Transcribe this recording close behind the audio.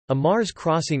A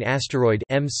Mars-crossing asteroid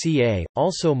 (MCA),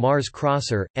 also Mars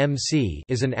crosser (MC),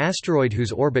 is an asteroid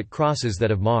whose orbit crosses that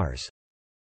of Mars.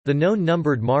 The known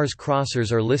numbered Mars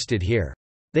crossers are listed here.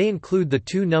 They include the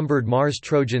two numbered Mars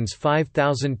Trojans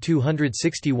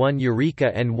 5261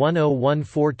 Eureka and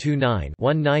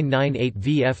 101429-1998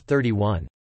 VF31.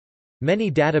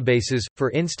 Many databases, for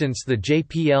instance the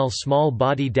JPL Small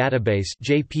Body Database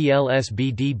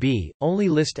 (JPL-SBDB), only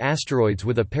list asteroids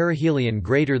with a perihelion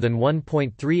greater than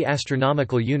 1.3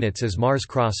 astronomical units as Mars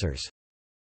crossers.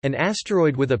 An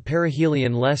asteroid with a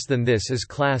perihelion less than this is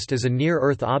classed as a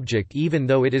near-Earth object even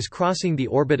though it is crossing the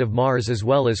orbit of Mars as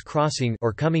well as crossing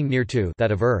or coming near to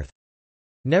that of Earth.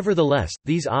 Nevertheless,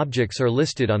 these objects are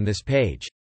listed on this page.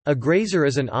 A grazer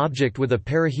is an object with a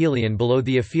perihelion below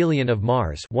the aphelion of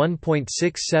Mars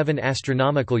 1.67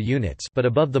 astronomical units but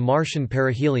above the Martian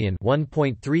perihelion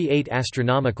 1.38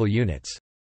 astronomical units.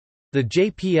 The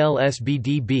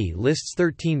JPL-SBDB lists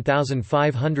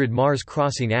 13,500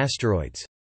 Mars-crossing asteroids.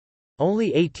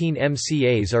 Only 18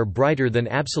 MCAs are brighter than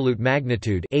absolute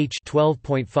magnitude H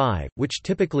 12.5, which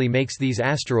typically makes these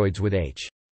asteroids with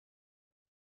H.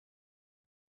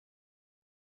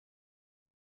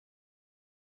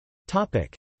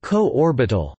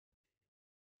 Co-orbital.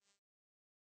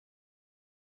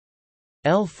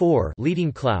 L4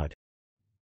 leading cloud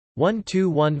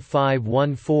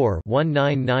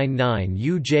 121514-1999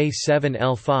 UJ7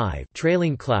 L5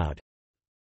 trailing cloud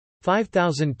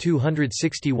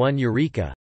 5261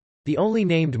 Eureka, the only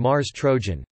named Mars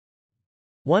Trojan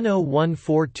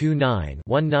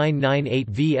 101429-1998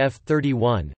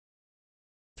 VF31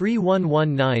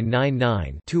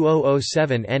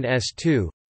 311999-2007 NS2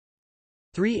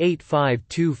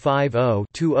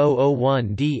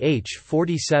 385250-2001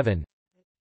 DH47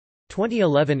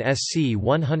 2011 SC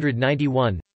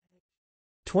 191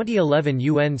 2011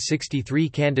 UN 63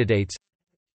 candidates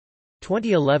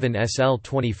 2011 SL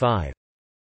 25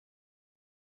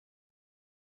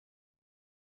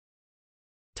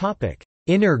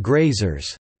 Inner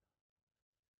grazers.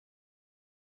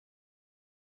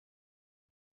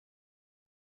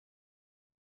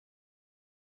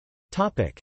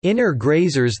 Inner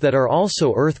grazers that are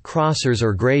also Earth crossers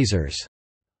or grazers.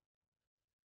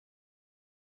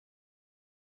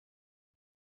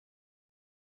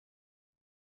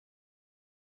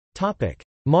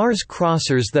 Mars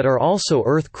crossers that are also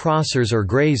Earth crossers or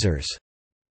grazers.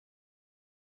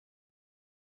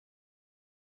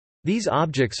 These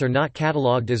objects are not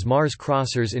catalogued as Mars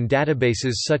crossers in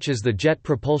databases such as the Jet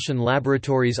Propulsion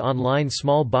Laboratory's online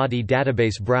small body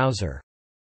database browser.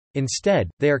 Instead,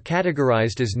 they are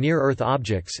categorized as near-Earth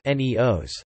objects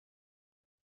 (NEOs).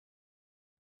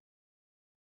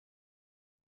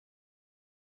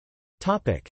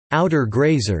 Topic: Outer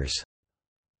grazers.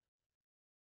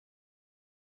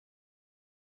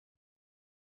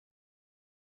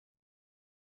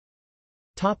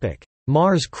 Topic: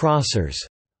 Mars crossers.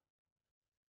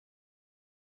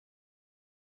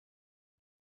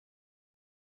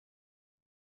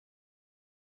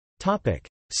 Topic: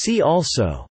 See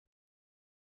also.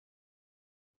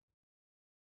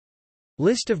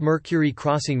 List of Mercury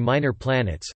crossing minor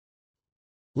planets.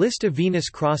 List of Venus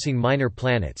crossing minor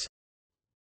planets.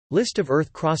 List of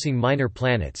Earth crossing minor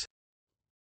planets.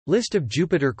 List of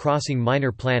Jupiter crossing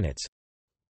minor planets.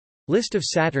 List of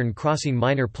Saturn crossing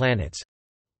minor planets.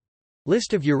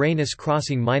 List of Uranus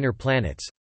crossing minor planets.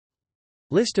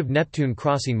 List of Neptune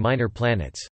crossing minor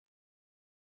planets.